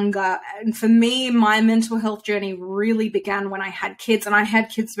was younger, and for me, my mental health journey really began when I had kids, and I had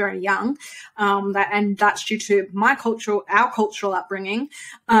kids very young, and that's due to our cultural upbringing.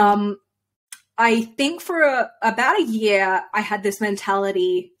 I think for about a year, I had this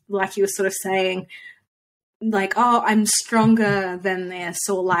mentality, like you were sort of saying, like, oh, I'm stronger than this,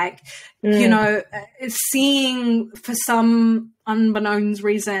 or like, you know, seeing for some unbeknownst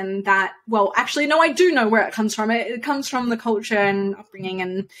reason that, well, actually, no, I do know where it comes from. It comes from the culture and upbringing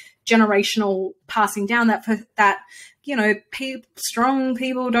and generational passing down that you know, strong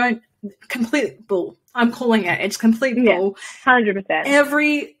people don't, complete bull. I'm calling it. It's complete bull.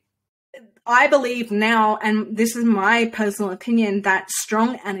 100%. I believe now, and this is my personal opinion, that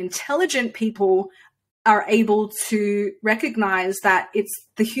strong and intelligent people are able to recognize that it's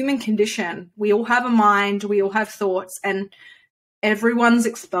the human condition. We all have a mind, we all have thoughts, and everyone's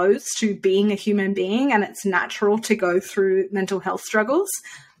exposed to being a human being, and it's natural to go through mental health struggles.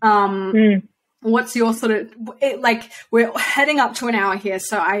 What's your sort of, like, we're heading up to an hour here,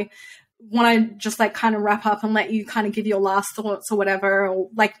 so I want to just like kind of wrap up and let you kind of give your last thoughts or whatever, or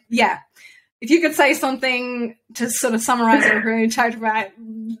like, if you could say something to sort of summarize everything we talked about,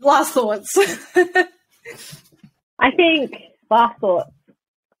 last thoughts. I think last thoughts.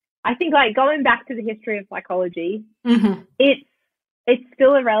 I think like going back to the history of psychology, it's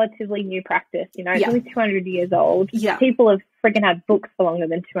still a relatively new practice. You know, it's only 200 years old. Yeah. People have freaking had books for longer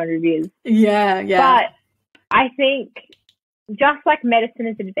than 200 years. Yeah. But I think just like medicine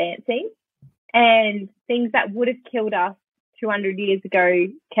is advancing, and things that would have killed us 200 years ago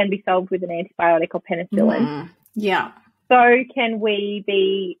can be solved with an antibiotic or penicillin. So can we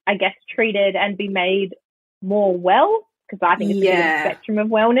be, I guess, treated and be made more well? Because I think it's a spectrum of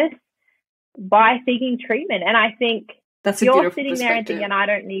wellness by seeking treatment. And I think that's you're sitting there and thinking, I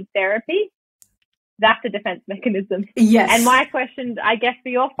don't need therapy. That's a defense mechanism. Yes. And my question, I guess, for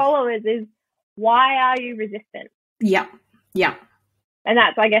your followers is, why are you resistant? Yeah. And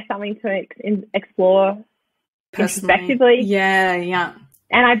that's, I guess, something to explore introspectively. Yeah.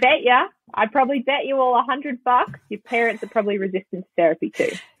 And I'd probably bet you all $100 your parents are probably resistant to therapy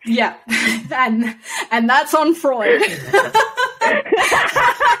too. Yeah. And that's on Freud.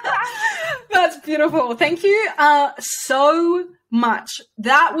 That's beautiful. Thank you so much.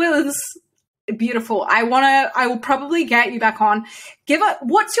 That was beautiful. I will probably get you back on.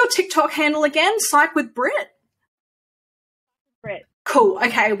 What's your TikTok handle again? Psych with Britt? Britt. Cool.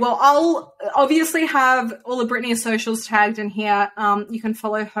 Okay. Well, I'll obviously have all of Brittany's socials tagged in here. You can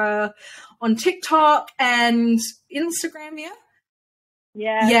follow her on TikTok and Instagram.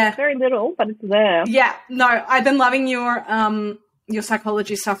 Yeah. Very little, but it's there. Yeah. No, I've been loving your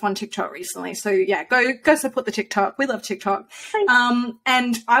psychology stuff on TikTok recently. So yeah, go support the TikTok. We love TikTok. Thanks.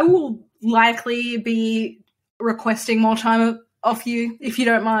 And I will likely be requesting more time off you, if you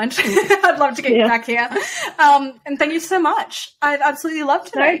don't mind. I'd love to get you back here. And thank you so much. I absolutely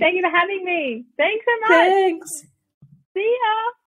loved today. No, thank you for having me. Thanks so much. Thanks. See ya.